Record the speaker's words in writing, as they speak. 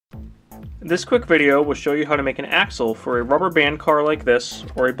This quick video will show you how to make an axle for a rubber band car like this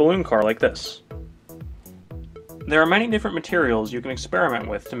or a balloon car like this. There are many different materials you can experiment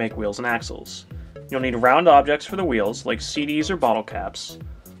with to make wheels and axles. You'll need round objects for the wheels like CDs or bottle caps,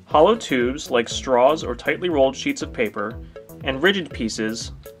 hollow tubes like straws or tightly rolled sheets of paper, and rigid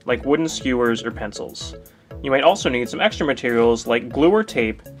pieces like wooden skewers or pencils. You might also need some extra materials like glue or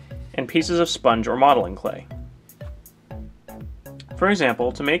tape and pieces of sponge or modeling clay. For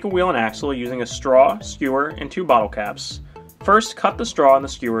example, to make a wheel and axle using a straw, skewer, and 2 bottle caps, first cut the straw and the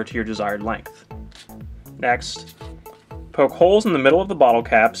skewer to your desired length. Next, poke holes in the middle of the bottle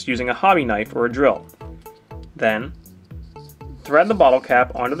caps using a hobby knife or a drill. Then, thread the bottle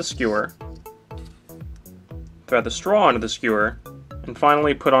cap onto the skewer, thread the straw onto the skewer, and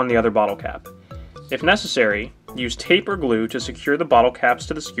finally put on the other bottle cap. If necessary, use tape or glue to secure the bottle caps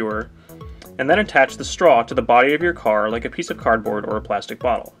to the skewer, and then attach the straw to the body of your car like a piece of cardboard or a plastic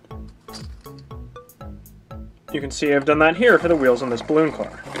bottle. You can see I've done that here for the wheels on this balloon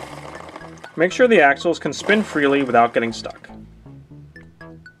car. Make sure the axles can spin freely without getting stuck.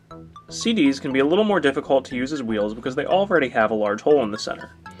 CDs can be a little more difficult to use as wheels because they already have a large hole in the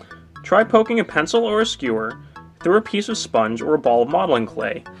center. Try poking a pencil or a skewer through a piece of sponge or a ball of modeling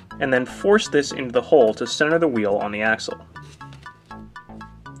clay, and then force this into the hole to center the wheel on the axle.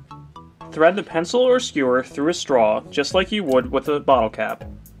 Thread the pencil or skewer through a straw just like you would with a bottle cap.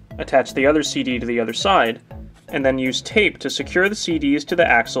 Attach the other CD to the other side, and then use tape to secure the CDs to the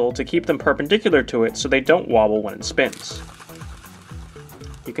axle to keep them perpendicular to it so they don't wobble when it spins.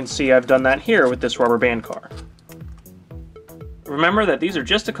 You can see I've done that here with this rubber band car. Remember that these are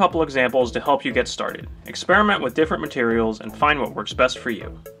just a couple examples to help you get started. Experiment with different materials and find what works best for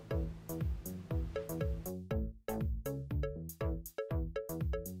you.